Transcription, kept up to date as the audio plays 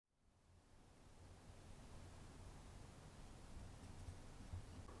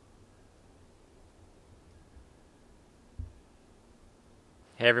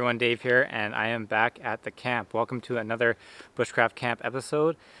Hey everyone, Dave here, and I am back at the camp. Welcome to another Bushcraft Camp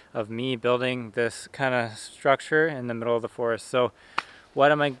episode of me building this kind of structure in the middle of the forest. So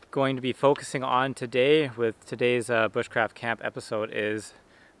what am I going to be focusing on today with today's Bushcraft Camp episode is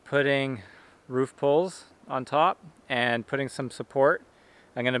putting roof poles on top and putting some support.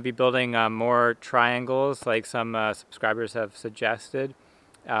 I'm going to be building more triangles like some subscribers have suggested,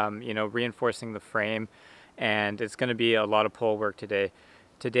 reinforcing the frame, and it's going to be a lot of pole work today.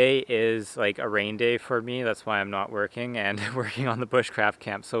 Today is like a rain day for me, that's why I'm not working and working on the Bushcraft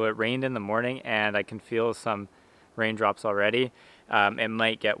camp. So it rained in the morning and I can feel some raindrops already. It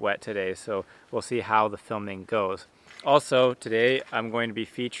might get wet today, so we'll see how the filming goes. Also today I'm going to be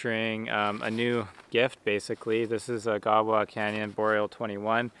featuring a new gift basically. This is a Gawa Canyon Boreal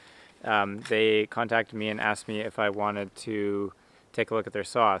 21. They contacted me and asked me if I wanted to take a look at their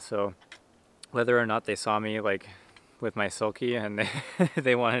saw. So whether or not they saw me like with my sulky and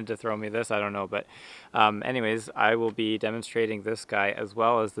they wanted to throw me this, I don't know, but anyways, I will be demonstrating this guy as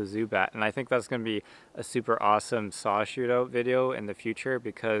well as the Zubat, and I think that's going to be a super awesome saw shootout video in the future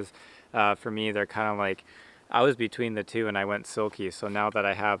because for me they're kind of like, I was between the two and I went silky, so now that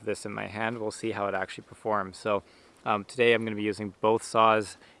I have this in my hand, we'll see how it actually performs. So today I'm going to be using both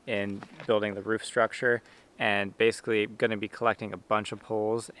saws in building the roof structure, and basically going to be collecting a bunch of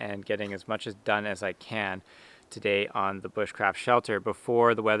poles and getting as much as done as I can today on the Bushcraft shelter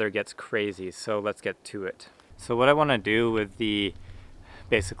before the weather gets crazy. So let's get to it. So what I want to do with the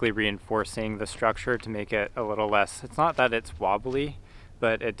basically reinforcing the structure to make it a little less, it's not that it's wobbly,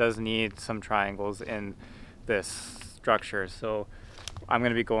 but it does need some triangles in this structure. So I'm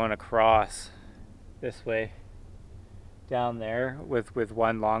going to be going across this way down there with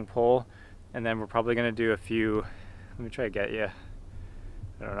one long pole, and then we're probably going to do a few, let me try to get you,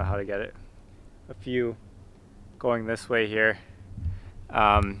 I don't know how to get it, a few going this way here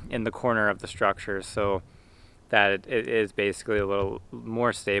in the corner of the structure so that it is basically a little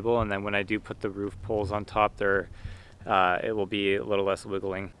more stable, and then when I do put the roof poles on top there, it will be a little less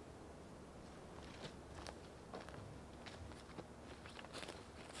wiggling.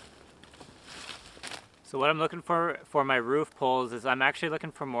 So what I'm looking for my roof poles is I'm actually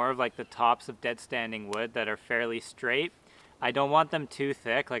looking for more of like the tops of dead standing wood that are fairly straight. I don't want them too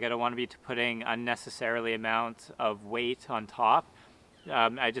thick, like I don't want to be putting unnecessarily amounts of weight on top.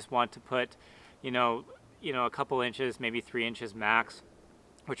 I just want to put, a couple inches, maybe 3 inches max,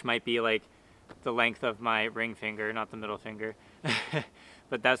 which might be like the length of my ring finger, not the middle finger.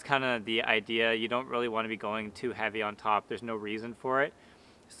 But that's kind of the idea. You don't really want to be going too heavy on top. There's no reason for it.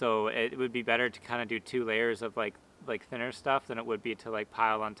 So it would be better to kind of do 2 layers of like thinner stuff than it would be to like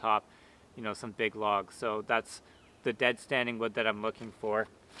pile on top, some big logs. So that's the dead standing wood that I'm looking for,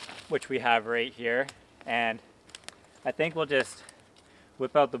 which we have right here. And I think we'll just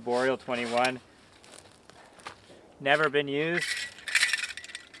whip out the Boreal 21. Never been used.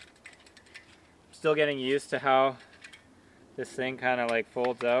 Still getting used to how this thing kind of like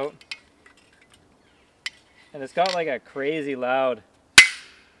folds out. And it's got like a crazy loud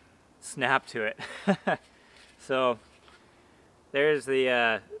snap to it. So there's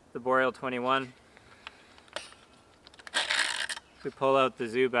the Boreal 21. We pull out the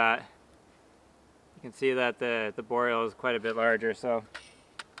Zubat, you can see that the Boreal is quite a bit larger. So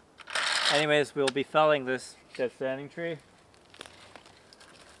anyways, we'll be felling this dead standing tree.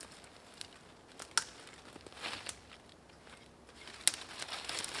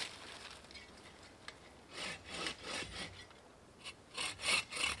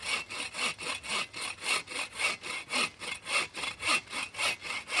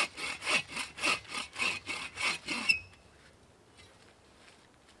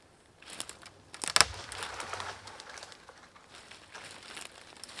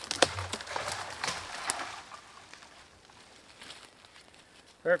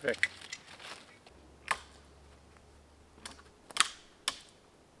 Perfect.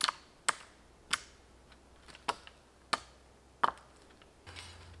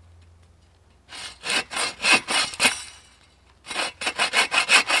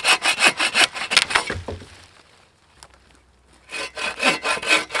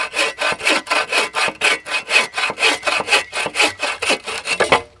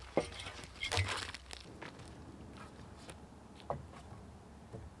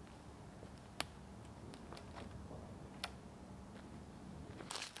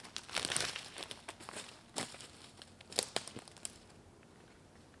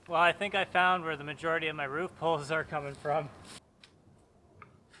 Well, I think I found where the majority of my roof poles are coming from.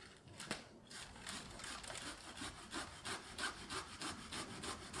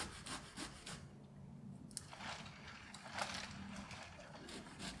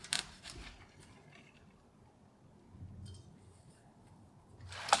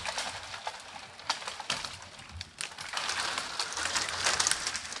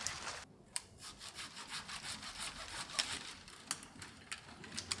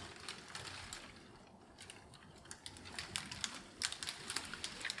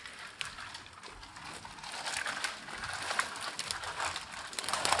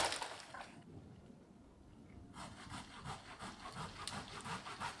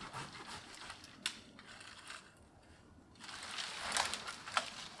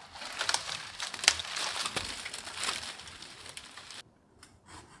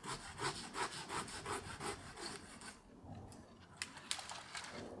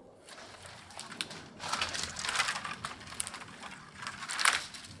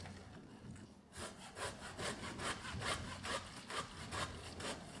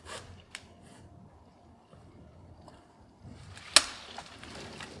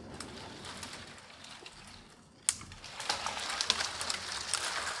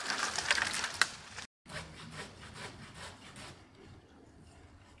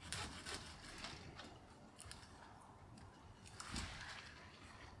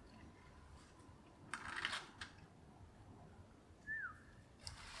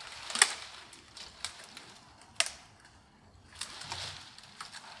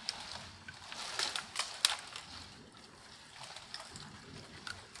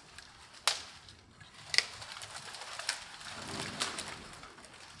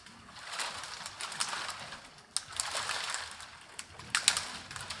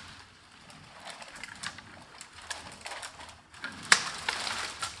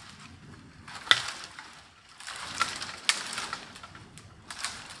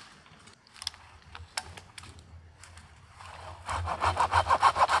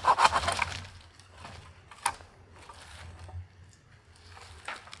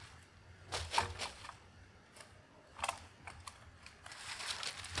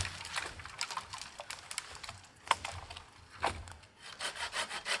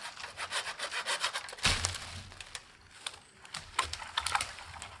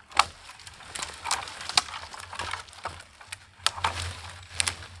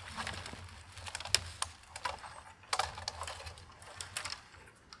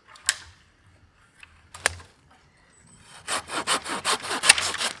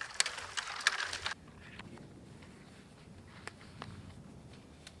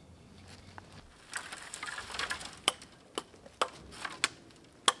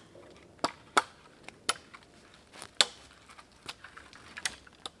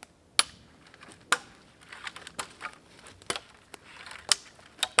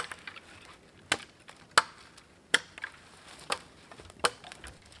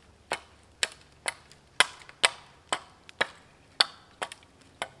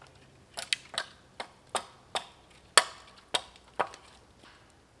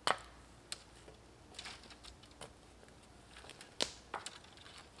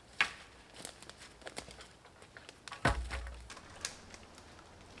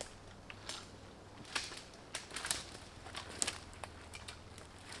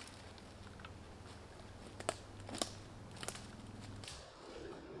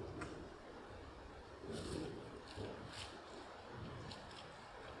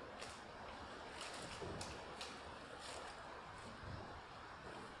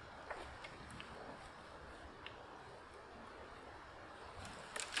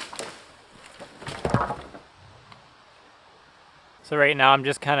 So right now I'm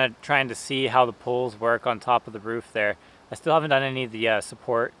just kind of trying to see how the poles work on top of the roof there. I still haven't done any of the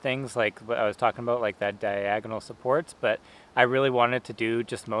support things like what I was talking about, like that diagonal supports, but I really wanted to do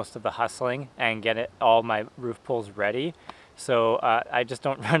just most of the hustling and get all my roof poles ready. So I just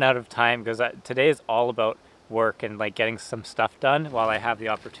don't run out of time, because today is all about work and like getting some stuff done while I have the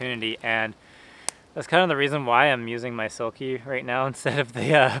opportunity. And that's kind of the reason why I'm using my Silky right now instead of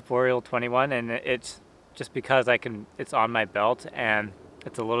the Boreal 21, and it's just because it's on my belt and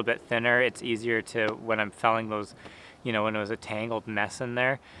it's a little bit thinner. It's easier to, when I'm felling those, you know, when it was a tangled mess in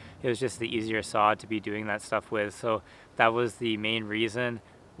there, it was just the easier saw to be doing that stuff with. So that was the main reason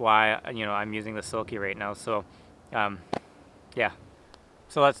why, you know, I'm using the Silky right now. So yeah,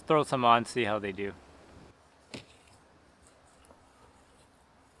 so let's throw some on, see how they do.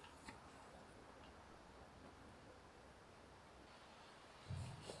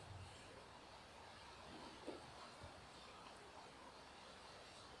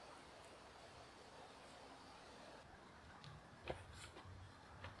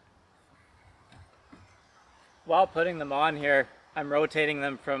 While putting them on here, I'm rotating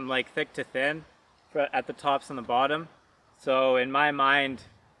them from like thick to thin at the tops and the bottom. So in my mind,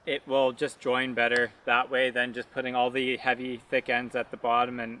 it will just join better that way than just putting all the heavy thick ends at the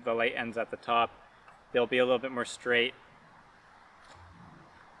bottom and the light ends at the top. They'll be a little bit more straight.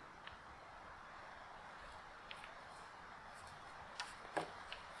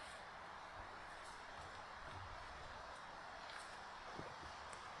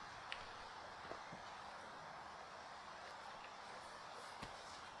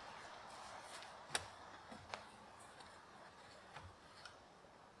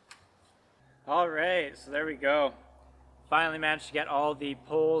 All right, so there we go. Finally managed to get all the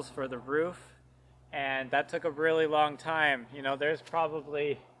poles for the roof, and that took a really long time. You know, there's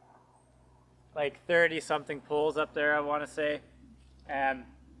probably like 30 something poles up there, I want to say, and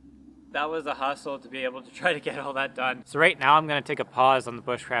that was a hustle to be able to try to get all that done. So right now I'm going to take a pause on the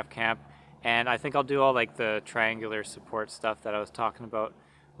Bushcraft camp, and I think I'll do all like the triangular support stuff that I was talking about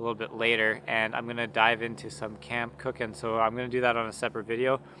a little bit later, and I'm going to dive into some camp cooking. So I'm going to do that on a separate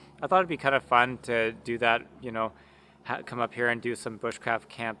video. I thought it'd be kind of fun to do that, you know, come up here and do some Bushcraft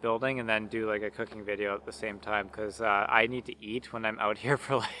camp building and then do like a cooking video at the same time, because I need to eat when I'm out here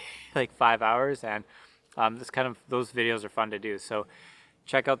for like 5 hours, and those videos are fun to do. So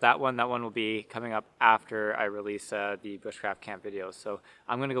check out that one. That one will be coming up after I release the Bushcraft camp videos. So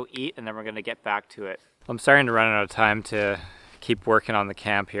I'm gonna go eat and then we're gonna get back to it. I'm starting to run out of time to keep working on the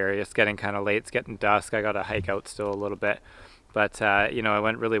camp here. It's getting kind of late, it's getting dusk. I gotta hike out still a little bit, but you know, it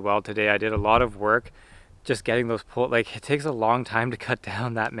went really well today. I did a lot of work just getting those poles. Like, it takes a long time to cut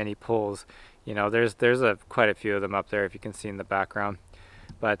down that many poles. You know, there's quite a few of them up there, if you can see in the background.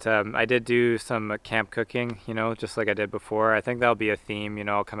 But I did do some camp cooking, you know, just like I did before. I think that'll be a theme. You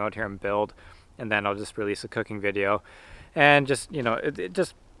know, I'll come out here and build, and then I'll just release a cooking video, and just, you know, it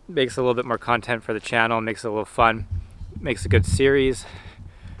just makes a little bit more content for the channel, makes it a little fun, makes a good series,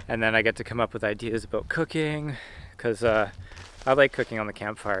 and then I get to come up with ideas about cooking, because I like cooking on the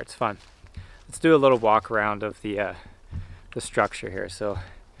campfire. It's fun. Let's do a little walk around of the structure here. So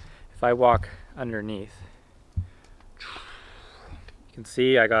if I walk underneath, you can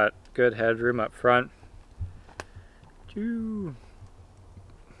see I got good headroom up front.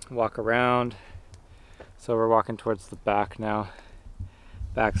 Walk around. So we're walking towards the back now,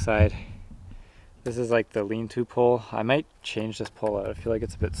 back side. This is like the lean-to pole. I might change this pole out. I feel like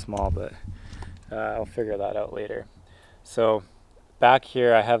it's a bit small, but I'll figure that out later. So back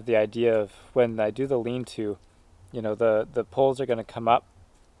here I have the idea of, when I do the lean-to, you know, the poles are going to come up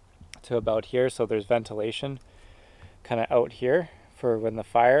to about here, so there's ventilation kind of out here for when the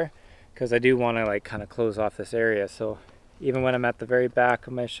fire, because I do want to like kind of close off this area. So even when I'm at the very back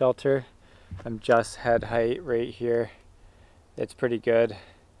of my shelter, I'm just head height right here. It's pretty good.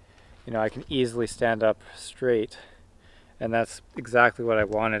 You know, I can easily stand up straight, and that's exactly what I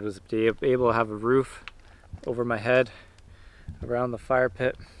wanted, was to be able to have a roof over my head around the fire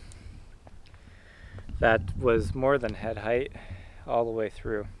pit that was more than head height all the way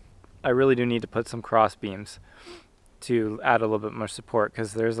through. I really do need to put some cross beams to add a little bit more support,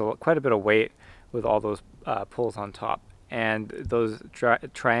 because there's quite a bit of weight with all those poles on top, and those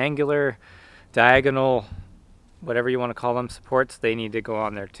triangular, diagonal, whatever you want to call them, supports, they need to go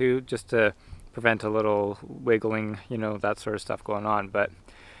on there too, just to prevent a little wiggling, you know, that sort of stuff going on. But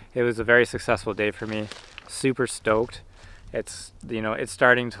it was a very successful day for me. Super stoked. It's, you know, it's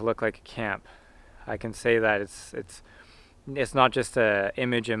starting to look like a camp. I can say that it's not just an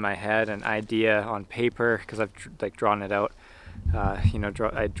image in my head, an idea on paper, because I've like drawn it out. You know,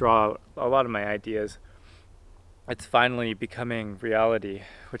 I draw a lot of my ideas it's finally becoming reality,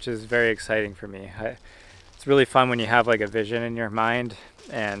 which is very exciting for me. It's really fun when you have like a vision in your mind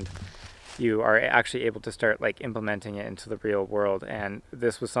and you are actually able to start like implementing it into the real world. And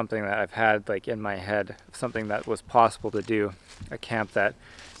this was something that I've had like in my head, something that was possible to do, a camp that,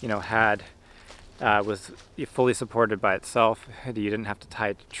 you know, was fully supported by itself. You didn't have to tie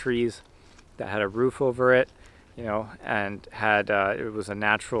it to trees, that had a roof over it, you know, and had it was a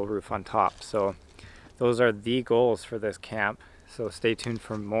natural roof on top. So those are the goals for this camp, so stay tuned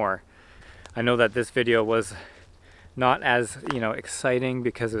for more. I know that this video was not as, you know, exciting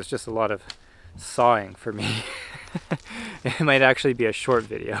because it was just a lot of sawing for me. It might actually be a short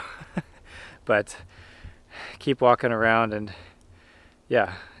video, but keep walking around and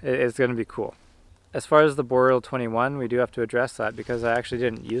yeah, it's going to be cool. As far as the Boreal 21, we do have to address that because I actually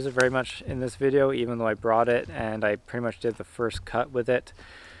didn't use it very much in this video, even though I brought it and I pretty much did the first cut with it.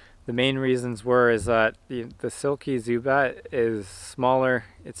 The main reasons is that the silky Zubat is smaller,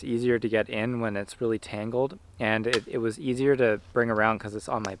 it's easier to get in when it's really tangled, and it was easier to bring around because it's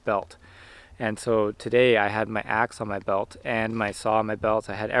on my belt. And so today I had my axe on my belt and my saw on my belt.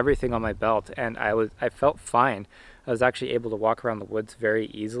 I had everything on my belt and I felt fine. I was actually able to walk around the woods very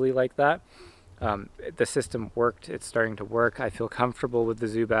easily like that. The system worked, it's starting to work. I feel comfortable with the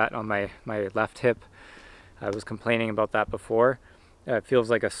Zubat on my left hip. I was complaining about that before. It feels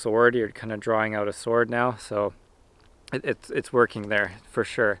like a sword. You're kind of drawing out a sword now, so it's working there for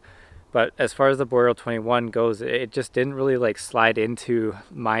sure. But as far as the Boreal 21 goes, it just didn't really like slide into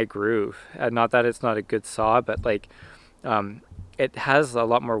my groove. Not that it's not a good saw, but like it has a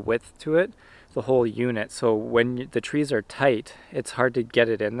lot more width to it, the whole unit. So when the trees are tight, it's hard to get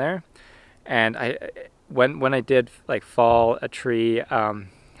it in there. And when I did like fall a tree,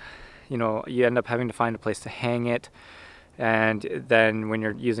 you know, you end up having to find a place to hang it. And then when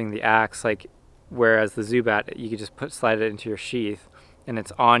you're using the axe, like, whereas the Zubat, you could just slide it into your sheath and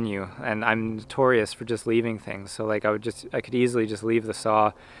it's on you. And I'm notorious for just leaving things. So like I could easily just leave the saw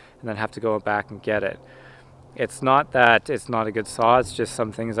and then have to go back and get it. It's not that it's not a good saw, it's just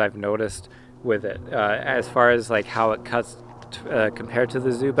some things I've noticed with it. As far as like how it cuts compared to the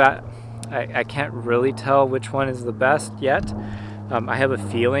Zubat, I can't really tell which one is the best yet. I have a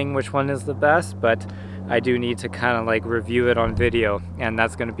feeling which one is the best, but I do need to kind of like review it on video, and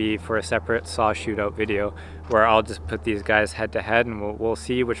that's going to be for a separate saw shootout video where I'll just put these guys head to head and we'll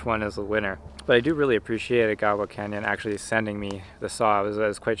see which one is the winner. But I do really appreciate Agawa Canyon actually sending me the saw. I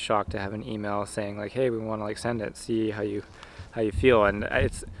was quite shocked to have an email saying like, hey, we want to like send it, see how you feel. And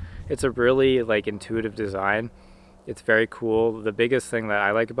it's a really like intuitive design. It's very cool. The biggest thing that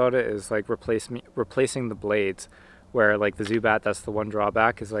I like about it is like replacing the blades. Where like the Zubat, that's the one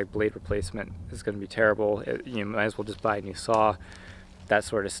drawback, is like blade replacement is going to be terrible. You might as well just buy a new saw, that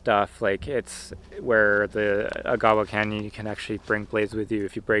sort of stuff. Like it's where the Agawa Canyon, you can actually bring blades with you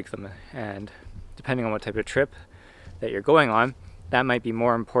if you break them, and depending on what type of trip that you're going on, that might be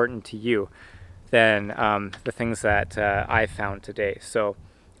more important to you than the things that I found today. So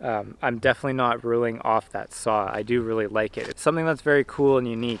I'm definitely not ruling off that saw. I do really like it. It's something that's very cool and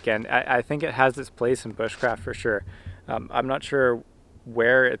unique, and I think it has its place in bushcraft for sure. I'm not sure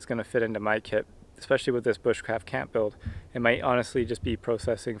where it's going to fit into my kit, especially with this Bushcraft Camp Build. It might honestly just be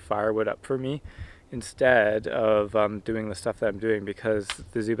processing firewood up for me instead of doing the stuff that I'm doing, because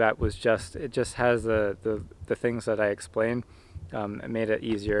the Zubat was it just has the things that I explained. It made it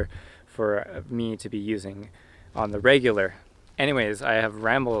easier for me to be using on the regular. Anyways, I have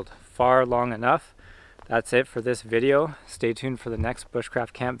rambled far long enough. That's it for this video. Stay tuned for the next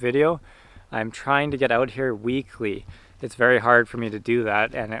Bushcraft Camp video. I'm trying to get out here weekly. It's very hard for me to do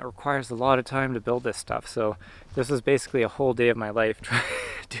that, and it requires a lot of time to build this stuff. So this is basically a whole day of my life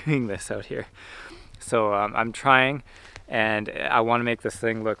doing this out here. So I'm trying, and I want to make this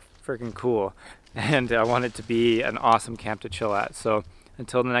thing look freaking cool. And I want it to be an awesome camp to chill at. So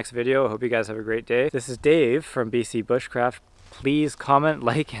until the next video, I hope you guys have a great day. This is Dave from BC Bushcraft. Please comment,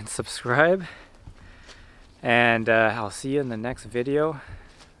 like, and subscribe. And I'll see you in the next video.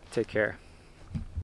 Take care.